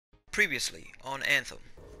Previously on Anthem.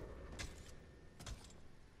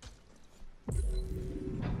 They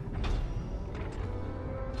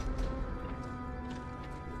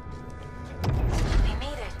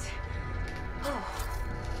made it. Oh,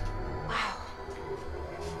 wow.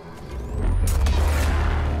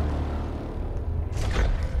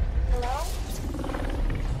 Hello?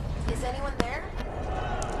 Is anyone there?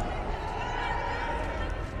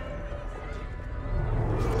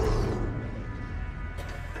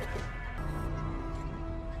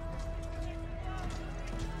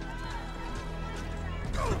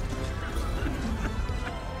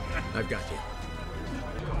 I've got you.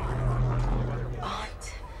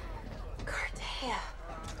 Aunt Cartea.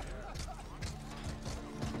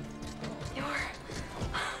 You're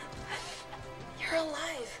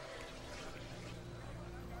alive.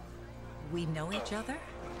 We know each other?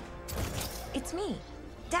 It's me,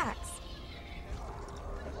 Dax.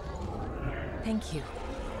 Thank you.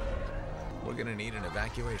 We're gonna need an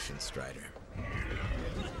evacuation, Strider.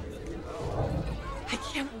 I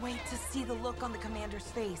can't wait to see the look on the commander's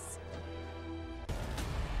face.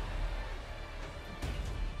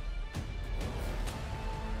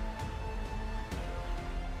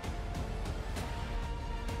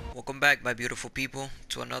 Welcome back, my beautiful people,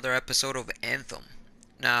 to another episode of Anthem.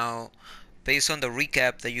 Now, based on the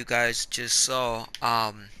recap that you guys just saw,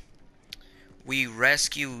 we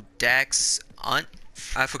rescued Dax's aunt.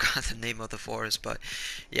 I forgot the name of the forest, but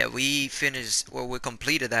yeah, we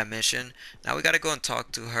completed that mission. Now we gotta go and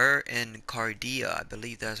talk to her and Cardia, I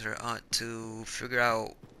believe that's her aunt, to figure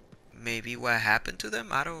out maybe what happened to them.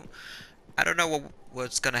 I don't know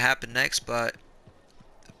what's gonna happen next, but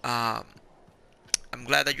I'm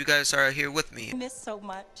glad that you guys are here with me. I miss so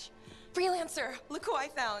much. Freelancer, look who I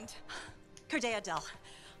found. Cartea Del,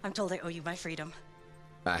 I'm told I owe you my freedom.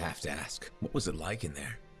 I have to ask, what was it like in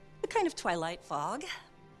there? A kind of twilight fog.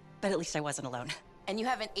 But at least I wasn't alone. And you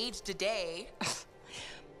haven't aged a day.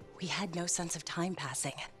 We had no sense of time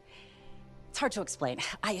passing. It's hard to explain.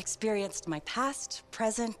 I experienced my past,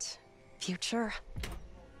 present, future.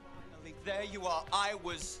 Finally, there you are. I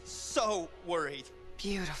was so worried.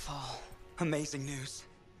 Beautiful. Amazing news.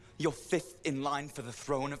 You're fifth in line for the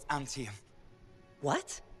throne of Anthem.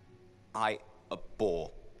 What? I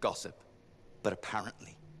abhor gossip, but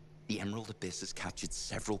apparently, the Emerald Abyss has captured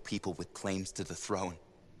several people with claims to the throne.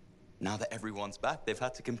 Now that everyone's back, they've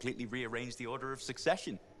had to completely rearrange the order of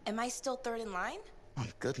succession. Am I still third in line? Oh,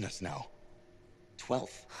 goodness, no.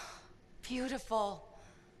 12th. Beautiful.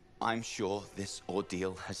 I'm sure this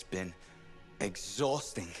ordeal has been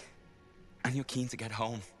exhausting, and you're keen to get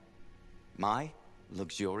home. My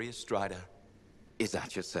luxurious Strider is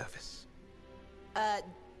at your service.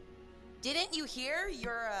 Didn't you hear?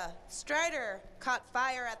 Your, Strider caught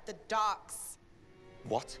fire at the docks.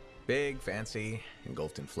 What? Big, fancy,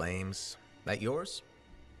 engulfed in flames. That yours?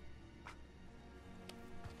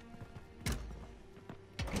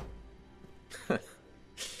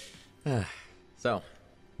 So,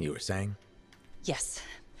 you were saying? Yes.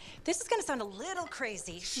 This is gonna sound a little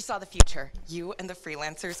crazy. She saw the future. You and the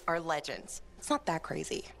freelancers are legends. It's not that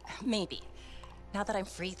crazy. Maybe. Now that I'm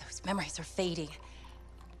free, those memories are fading.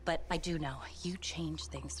 But I do know you changed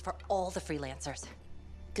things for all the freelancers.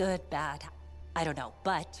 Good, bad, I don't know,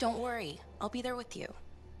 but... Don't worry. I'll be there with you.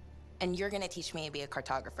 And you're gonna teach me to be a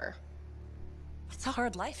cartographer. It's a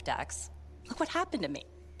hard life, Dax. Look what happened to me.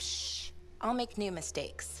 Shh. I'll make new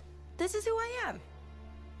mistakes. This is who I am.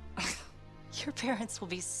 Your parents will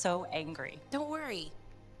be so angry. Don't worry.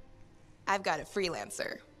 I've got a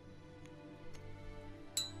freelancer.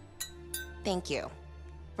 Thank you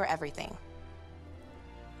for everything.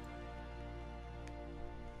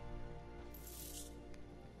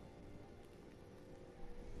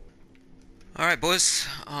 Alright, boys.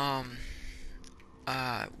 Well,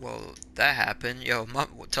 that happened. Yo,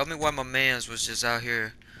 tell me why my mans was just out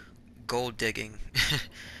here gold digging.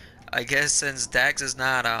 I guess since Dax is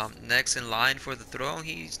not next in line for the throne,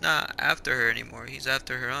 he's not after her anymore. He's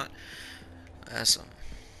after her aunt. That's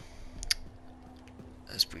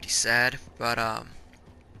pretty sad. But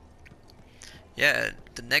yeah,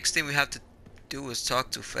 the next thing we have to do is talk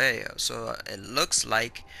to Faye. So it looks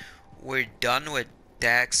like we're done with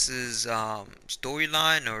Dax's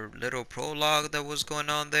storyline or little prologue that was going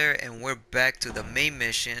on there, and we're back to the main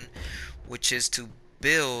mission, which is to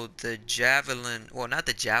build the javelin, well, not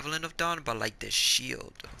the javelin of dawn, but like the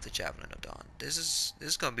shield of the javelin of dawn. This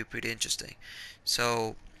is gonna be pretty interesting.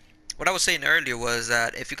 So what I was saying earlier was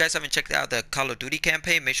that if you guys haven't checked out the Call of Duty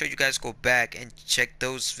campaign, make sure you guys go back and check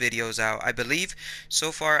those videos out. I believe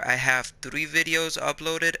so far I have 3 videos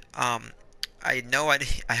uploaded. I know I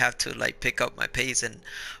have to like pick up my pace and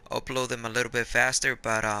upload them a little bit faster,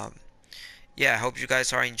 but yeah, I hope you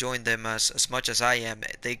guys are enjoying them as much as I am.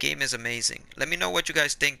 The game is amazing. Let me know what you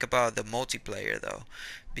guys think about the multiplayer though,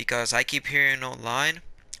 because I keep hearing online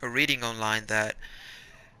or reading online that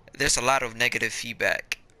there's a lot of negative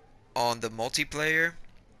feedback on the multiplayer,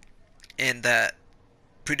 and that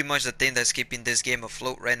pretty much the thing that's keeping this game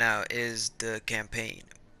afloat right now is the campaign,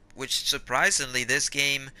 which surprisingly this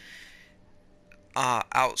game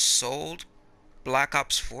outsold Black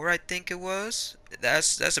Ops 4, I think it was.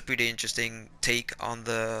 That's a pretty interesting take on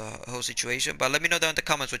the whole situation. But let me know down in the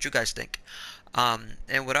comments what you guys think.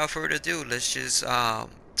 And without further ado, let's just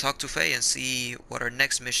talk to Faye and see what our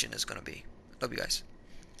next mission is gonna be. Love you guys.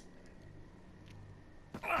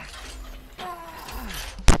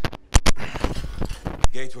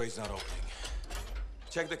 Gateway's not opening.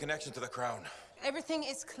 Check the connection to the crown. Everything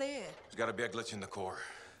is clear. There's gotta be a glitch in the core.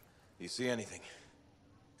 You see anything?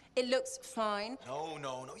 It looks fine. No.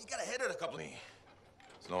 You gotta hit it a couple.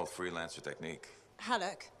 It's an old freelancer technique.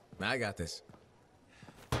 Halleck. I got this.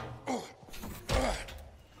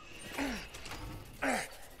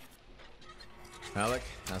 Alec,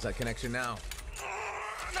 how's that connection now?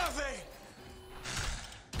 Nothing!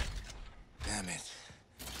 Damn it.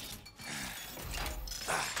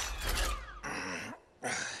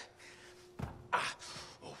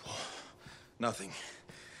 Nothing.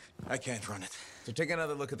 I can't run it. So take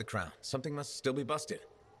another look at the crown. Something must still be busted.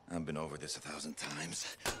 I've been over this 1,000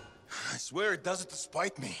 times. I swear it does it to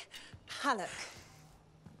spite me. Halleck.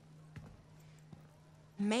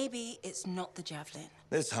 Maybe it's not the javelin.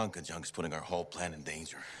 This hunk of junk's putting our whole plan in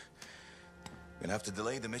danger. Gonna have to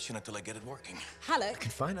delay the mission until I get it working. Halleck.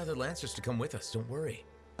 Can find other Lancers to come with us, don't worry.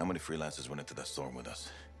 How many freelancers went into that storm with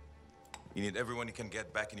us? You need everyone you can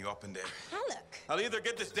get backing you up in there. Halleck. I'll either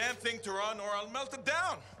get this damn thing to run or I'll melt it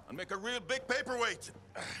down. I'll make a real big paperweight.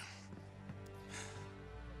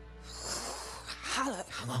 Halleck.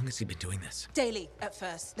 How long has he been doing this? Daily at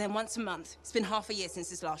first, then once a month. It's been half a year since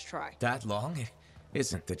his last try. That long? It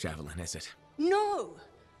isn't the javelin, is it? No!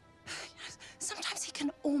 Sometimes he can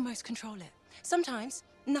almost control it. Sometimes,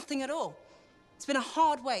 nothing at all. It's been a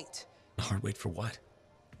hard wait. A hard wait for what?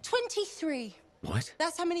 23. What?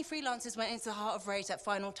 That's how many freelancers went into the heart of Rage at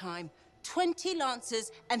final time. 20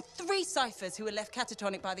 Lancers and 3 Ciphers who were left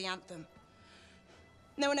catatonic by the Anthem.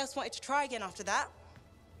 No one else wanted to try again after that.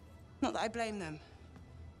 Not that I blame them.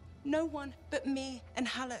 No one but me and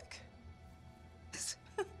Halleck.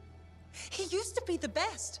 He used to be the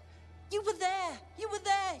best. You were there. You were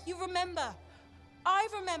there. You remember. I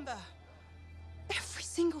remember. Every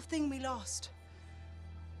single thing we lost.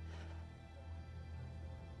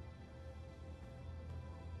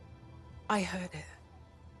 I heard it.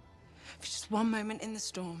 For just one moment in the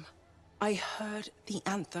storm, I heard the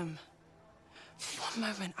anthem. For one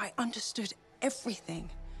moment, I understood everything.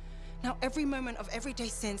 Now, every moment of every day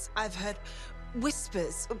since, I've heard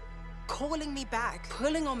whispers calling me back,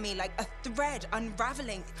 pulling on me like a thread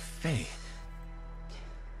unraveling. Faye.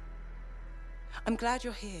 I'm glad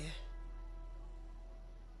you're here.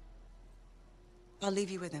 I'll leave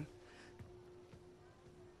you with him.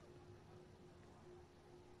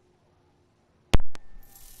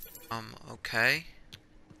 Okay.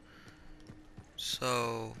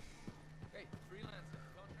 So,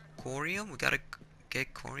 Corium, we gotta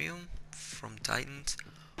get Corium from Titans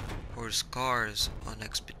or Scars on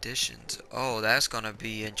expeditions. Oh, that's gonna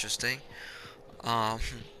be interesting. Are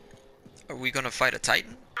we gonna fight a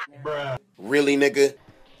Titan? Bruh. Really, nigga?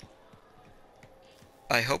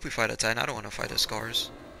 I hope we fight a Titan. I don't want to fight a Scars.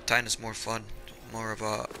 Titan is more fun. More of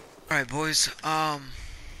a... Alright, boys.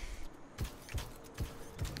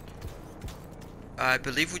 I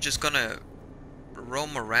believe we're just gonna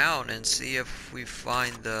roam around and see if we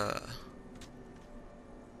find the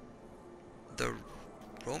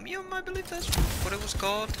Romium, I believe that's what it was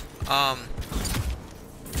called. I'm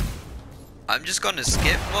just gonna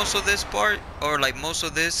skip most of this part, or like most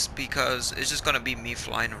of this, because it's just gonna be me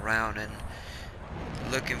flying around and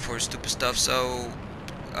looking for stupid stuff. So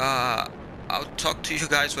I'll talk to you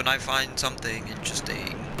guys when I find something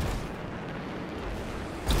interesting.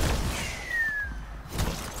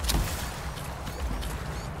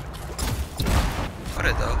 Got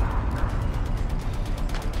it though.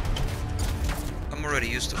 I'm already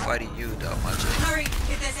used to fighting you though, much. Hurry!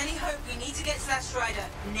 If there's any hope, we need to get to that Strider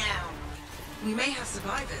now. We may have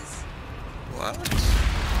survivors. What?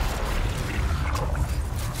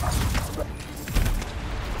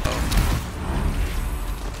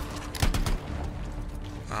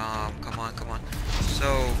 Oh. Come on. So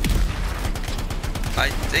I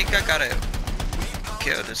think I gotta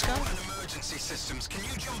kill this guy. Emergency systems. Can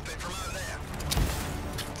you jump it from out there?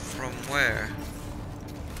 from where?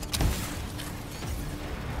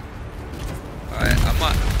 Alright,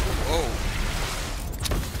 whoa.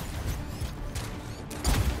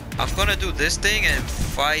 I'm gonna do this thing and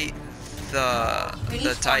fight the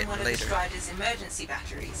Titan one later. Of the Strider's emergency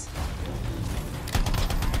batteries.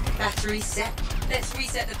 Battery set. Let's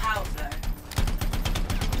reset the power flow.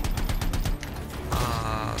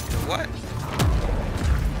 What?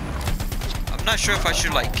 I'm not sure if I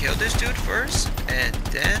should like kill this dude first and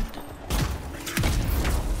then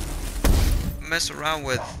mess around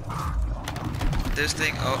with this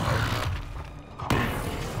thing. If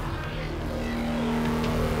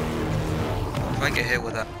I get hit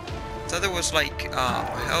with that. I thought there was like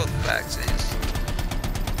health vaccines.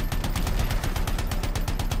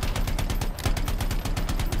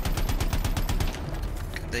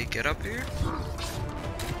 Can they get up here?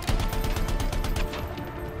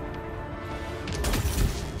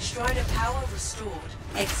 Strider power restored.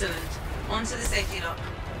 Excellent. Onto the safety lock.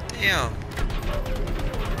 Damn.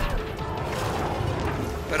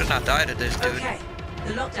 Better not die to this dude. Okay.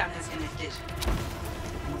 The lockdown has been lifted.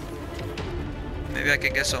 Maybe I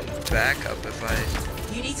can get some backup if I...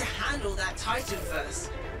 You need to handle that Titan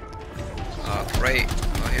first. Oh, great.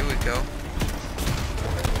 Oh, here we go.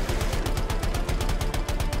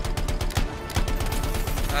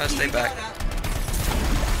 Stay back.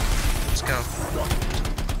 Let's go.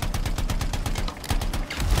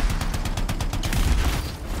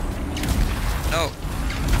 No.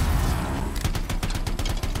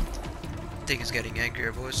 I think he's getting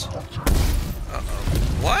angrier, boys. Uh-oh.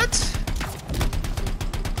 What?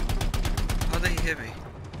 How did he hit me?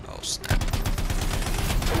 Oh, snap.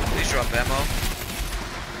 Please drop ammo.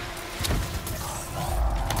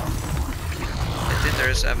 I think there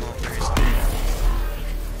is ammo very soon.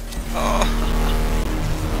 Oh.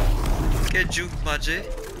 Get juked, my J.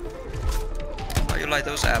 How you like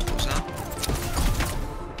those apples, huh?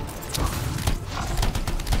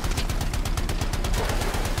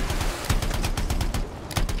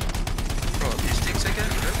 Bro, these things again?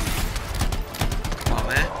 Really? Come on,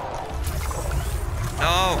 man.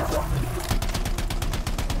 No!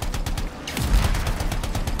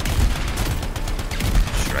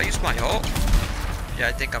 Should I use my ult? Yeah,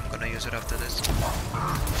 I think I'm gonna use it after this.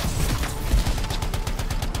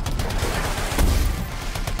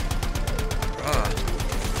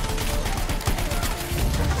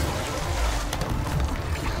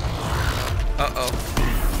 Uh-oh.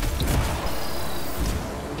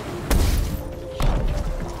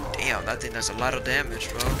 Damn, that thing does a lot of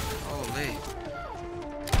damage, bro. Holy.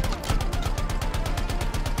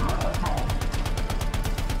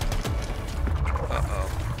 Uh-oh.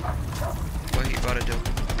 What he about to do?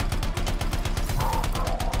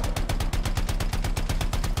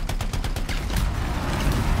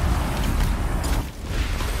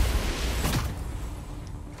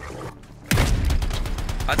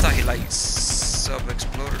 I thought he like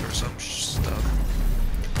sub-exploded or some stuff.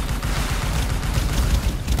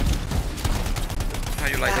 How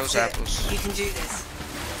you like those apples? You can do this.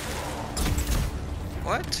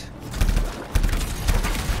 What?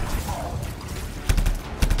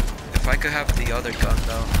 If I could have the other gun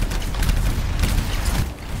though.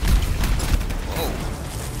 Whoa.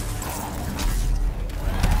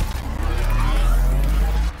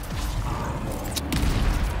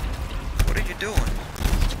 What are you doing?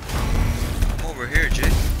 I'm over here, Jay.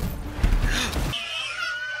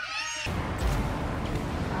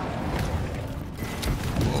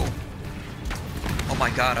 Whoa. Oh my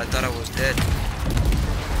god, I thought I was dead.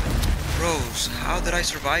 Bros, how did I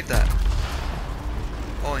survive that?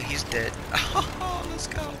 Oh, and he's dead. Oh, let's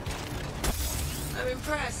go. I'm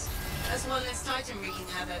impressed. That's one less Titan wreaking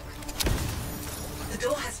havoc. The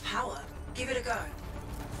door has power. Give it a go.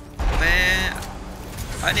 Man,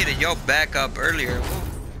 I needed your backup earlier. Whoa.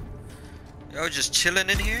 Yo, just chilling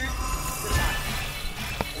in here?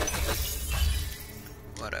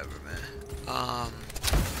 Whatever, man.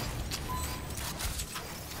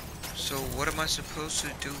 So what am I supposed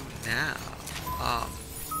to do now?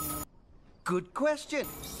 Good question.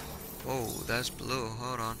 Whoa, that's blue.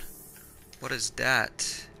 Hold on. What is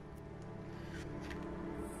that?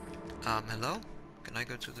 Hello? Can I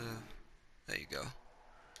go to the... There you go.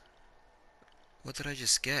 What did I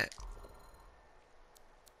just get?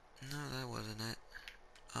 No, that wasn't it.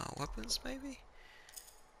 Weapons, maybe?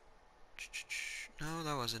 No,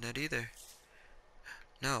 that wasn't it either.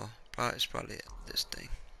 No, it's probably this thing.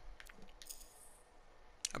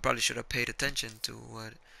 I probably should have paid attention to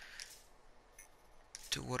what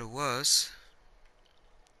it was.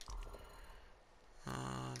 No,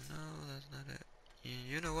 that's not it.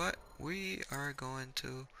 You know what? We are going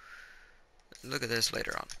to look at this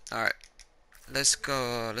later on. Alright. Let's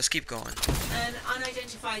go. Let's keep going. An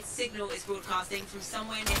unidentified signal is broadcasting from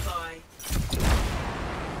somewhere nearby.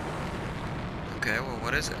 Okay, well,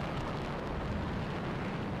 what is it?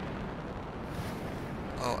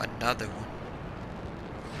 Oh, another one.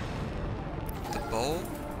 The bowl?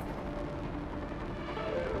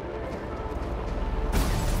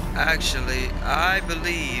 Actually, I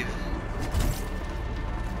believe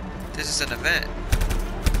this is an event.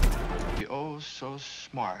 Oh, so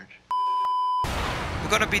smart. We're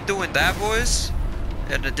gonna be doing that, boys,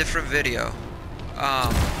 in a different video.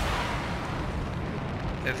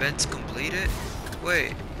 Events completed?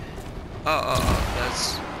 Wait.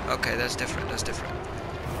 That's okay, that's different, that's different.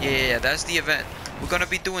 Yeah, that's the event. We're gonna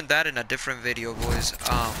be doing that in a different video, boys.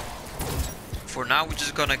 For now, we're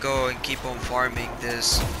just gonna go and keep on farming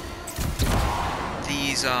these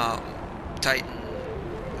Titan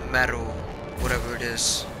metal, whatever it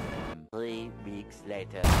is. 3 weeks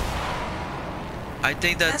later. I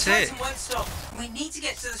think that's it. Titan won't stop. We need to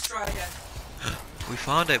get to the Strider. We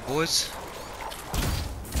found it, boys.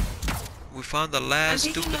 We found the last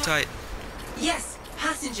stupid Titan. Yes,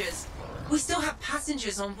 passengers. We still have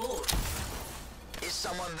passengers on board. Is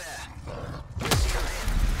someone there? We'll seal in.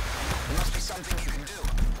 There must be something you can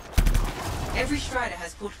do. Every Strider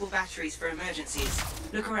has portable batteries for emergencies.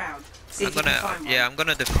 Look around. See if you can find one. Yeah, I'm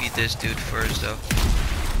gonna defeat this dude first, though.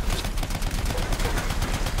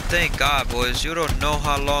 Thank God, boys. You don't know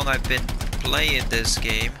how long I've been playing this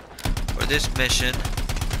game or this mission,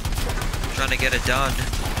 trying to get it done.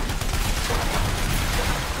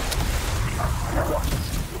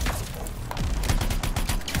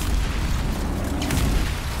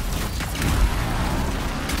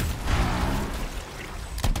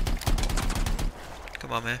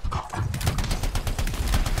 Come on, man.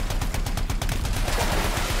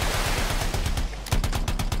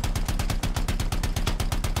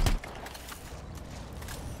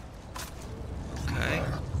 Okay.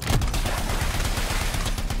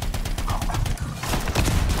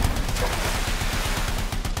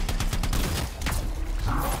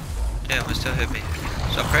 Damn, it still hit me.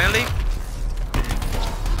 So apparently,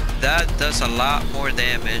 that does a lot more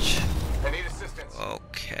damage. I need assistance.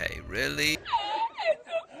 Okay, really?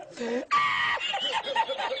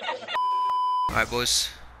 Alright, boys.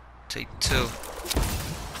 Take 2.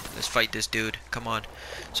 Let's fight this dude. Come on.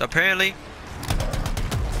 So apparently,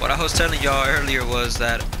 what I was telling y'all earlier was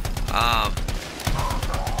that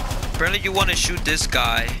apparently you want to shoot this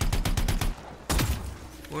guy.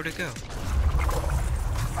 Where'd it go?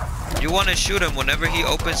 You want to shoot him whenever he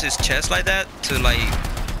opens his chest like that, to like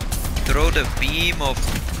throw the beam of,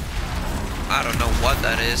 I don't know what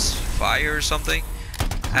that is, fire or something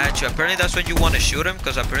at you. Apparently that's when you want to shoot him,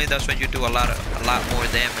 because apparently that's when you do a lot more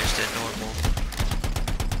damage than normal.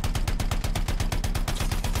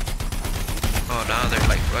 Oh, now they're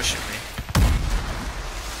like rushing me.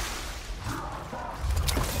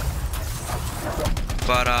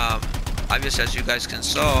 But obviously, as you guys can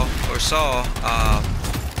saw,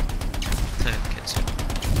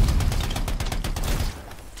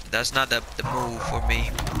 that's not the move for me,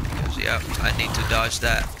 because yeah, I need to dodge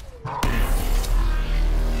that.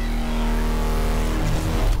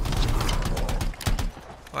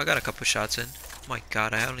 Oh, I got a couple shots in. Oh my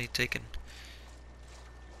God, I only taken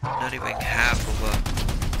not even half of a.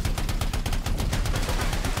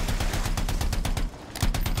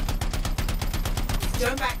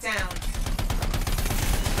 Don't back down.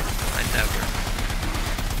 I never.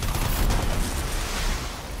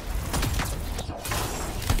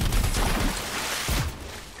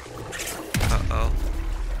 Uh-oh.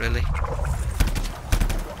 Really?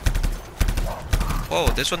 Whoa,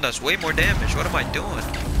 this one does way more damage. What am I doing?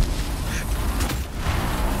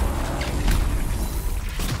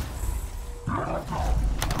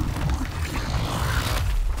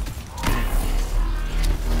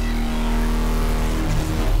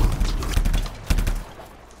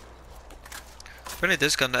 Apparently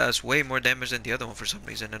this gun does way more damage than the other one for some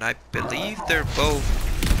reason, and I believe they're both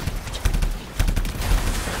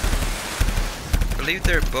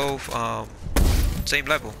same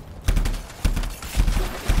level.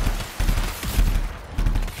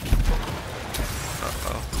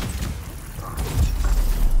 Uh-oh.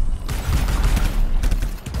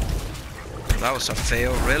 That was a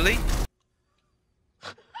fail, really?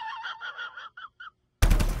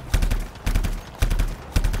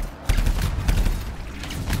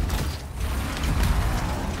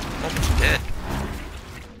 Almost dead.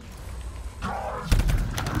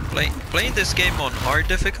 Playing this game on hard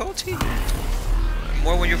difficulty,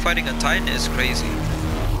 more when you're fighting a Titan, is crazy,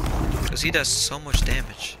 because he does so much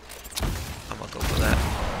damage. I'm gonna go for that.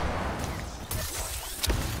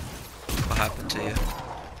 happen to you.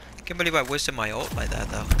 Can't believe I wasted my ult like that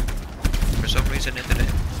though. For some reason it didn't.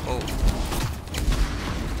 Oh.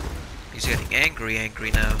 He's getting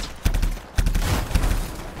angry now.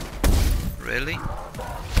 Really?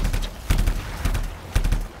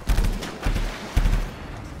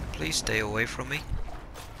 Please stay away from me.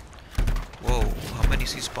 Whoa, how many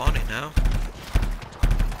is he spawning now?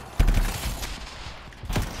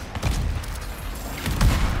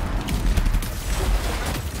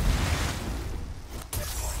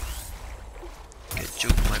 Get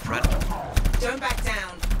juked, my friend. Don't back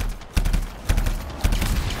down.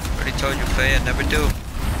 Already told you, Faye, I never do.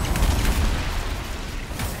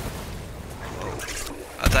 Whoa.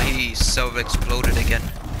 I thought he self-exploded again.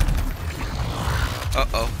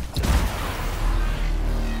 Uh-oh.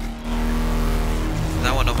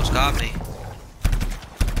 That one almost got me.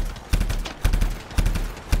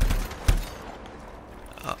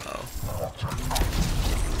 Uh-oh.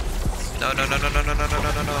 No, no, no, no, no, no, no,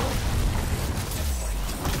 no, no, no.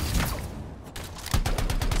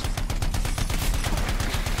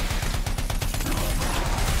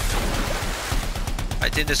 I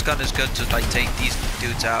think this gun is good to like take these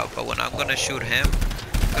dudes out, but when I'm gonna shoot him,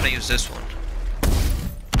 I'm gonna use this one.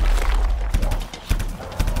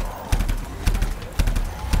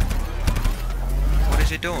 What is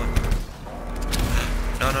he doing?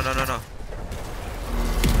 No, no, no, no, no.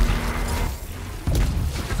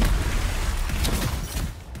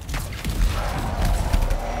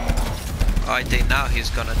 Oh, I think now he's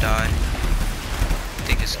gonna die. I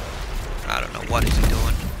think he's... I don't know, what is he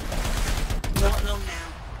doing? Not long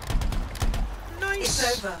now. Nice.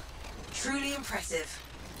 It's over. Truly impressive.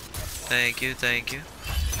 Thank you, thank you.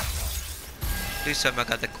 Please tell me I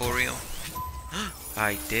got the choreo.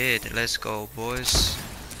 I did. Let's go, boys.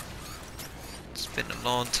 It's been a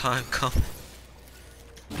long time coming.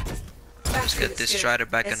 Let's get this Strider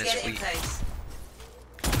back on his feet.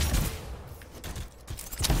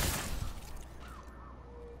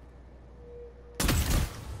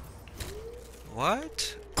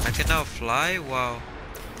 What? I can now fly? Wow.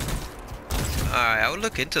 Alright, I will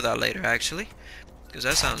look into that later actually. Because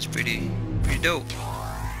that sounds pretty dope.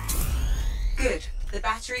 Good. The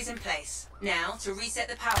battery's in place. Now to reset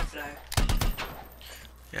the power flow.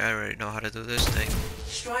 Yeah, I already know how to do this thing.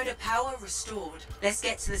 Strider power restored. Let's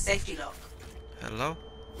get to the safety lock. Hello?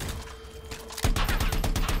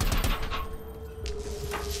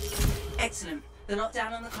 Excellent. The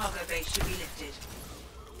lockdown on the cargo bay should be lifted.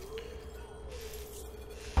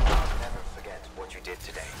 I'll never forget what you did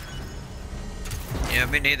today. Yeah,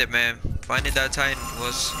 me neither, man. Finding that Titan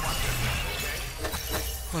was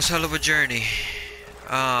hell of a journey.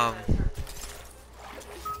 Oh,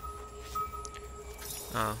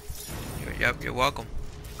 yep, you're welcome.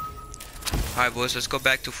 Alright, boys, let's go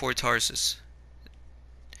back to Fort Tarsus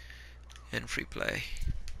in free play.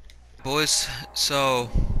 Boys, so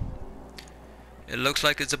it looks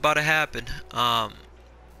like it's about to happen. Oh,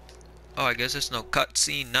 I guess there's no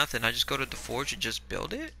cutscene, nothing. I just go to the forge and just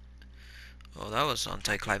build it. Oh, that was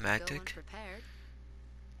anticlimactic.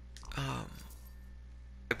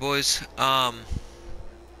 Hey boys, I'm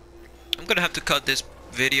gonna have to cut this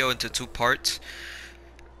video into 2 parts.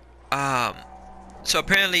 So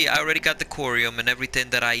apparently I already got the corium and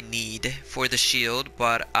everything that I need for the shield,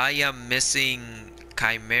 but I am missing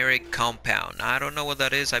chimeric compound. I don't know what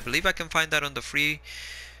that is. I believe I can find that on the free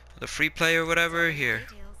play or whatever here.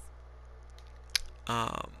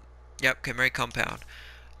 Yep, chimeric compound.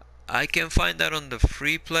 I can find that on the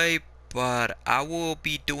free play, but I will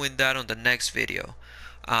be doing that on the next video.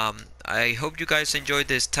 I hope you guys enjoyed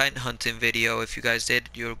this Titan hunting video. If you guys did,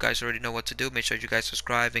 you guys already know what to do. Make sure you guys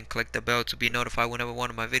subscribe and click the bell to be notified whenever one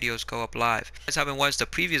of my videos go up live. If you guys haven't watched the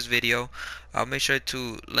previous video, I'll make sure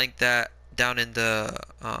to link that down in the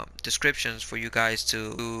descriptions for you guys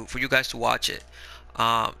to watch it.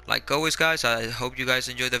 Like always, guys, I hope you guys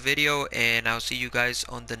enjoyed the video, and I'll see you guys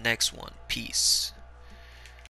on the next one. Peace.